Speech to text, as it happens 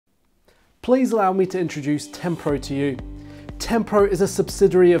Please allow me to introduce Tempro to you. Tempro is a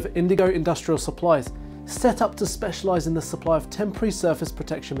subsidiary of Indigo Industrial Supplies, set up to specialise in the supply of temporary surface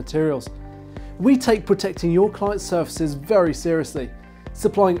protection materials. We take protecting your client's surfaces very seriously,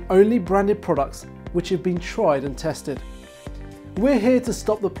 supplying only branded products which have been tried and tested. We're here to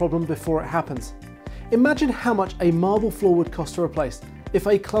stop the problem before it happens. Imagine how much a marble floor would cost to replace if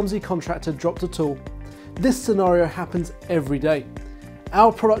a clumsy contractor dropped a tool. This scenario happens every day.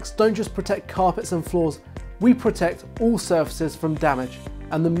 Our products don't just protect carpets and floors, we protect all surfaces from damage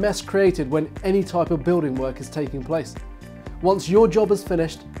and the mess created when any type of building work is taking place. Once your job is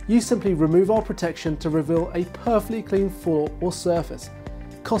finished, you simply remove our protection to reveal a perfectly clean floor or surface.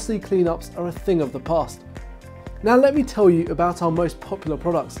 Costly cleanups are a thing of the past. Now let me tell you about our most popular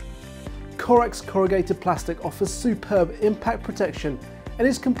products. Corex corrugated plastic offers superb impact protection and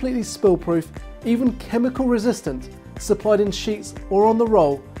is completely spill-proof, even chemical resistant, supplied in sheets or on the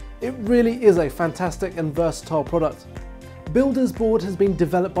roll. It really is a fantastic and versatile product. Builder's board has been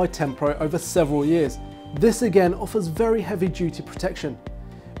developed by Tempro over several years. This again offers very heavy duty protection.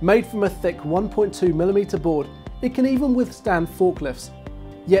 Made from a thick 1.2mm board, it can even withstand forklifts.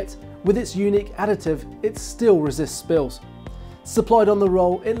 Yet, with its unique additive, it still resists spills. Supplied on the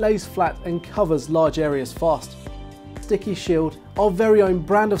roll, it lays flat and covers large areas fast. Sticky Shield, our very own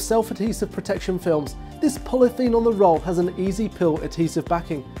brand of self-adhesive protection films. This polythene on the roll has an easy peel adhesive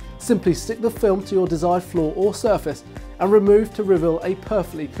backing. Simply stick the film to your desired floor or surface and remove to reveal a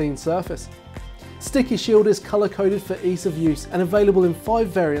perfectly clean surface. Sticky Shield is colour coded for ease of use and available in 5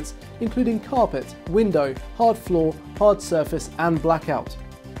 variants including carpet, window, hard floor, hard surface and blackout.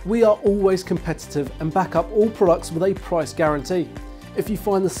 We are always competitive and back up all products with a price guarantee. If you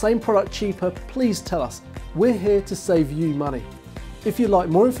find the same product cheaper, please tell us. We're here to save you money. If you'd like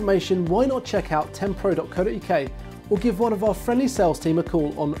more information, why not check out tempro.co.uk or give one of our friendly sales team a call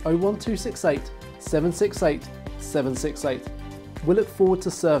on 01268 768 768. We look forward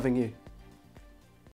to serving you.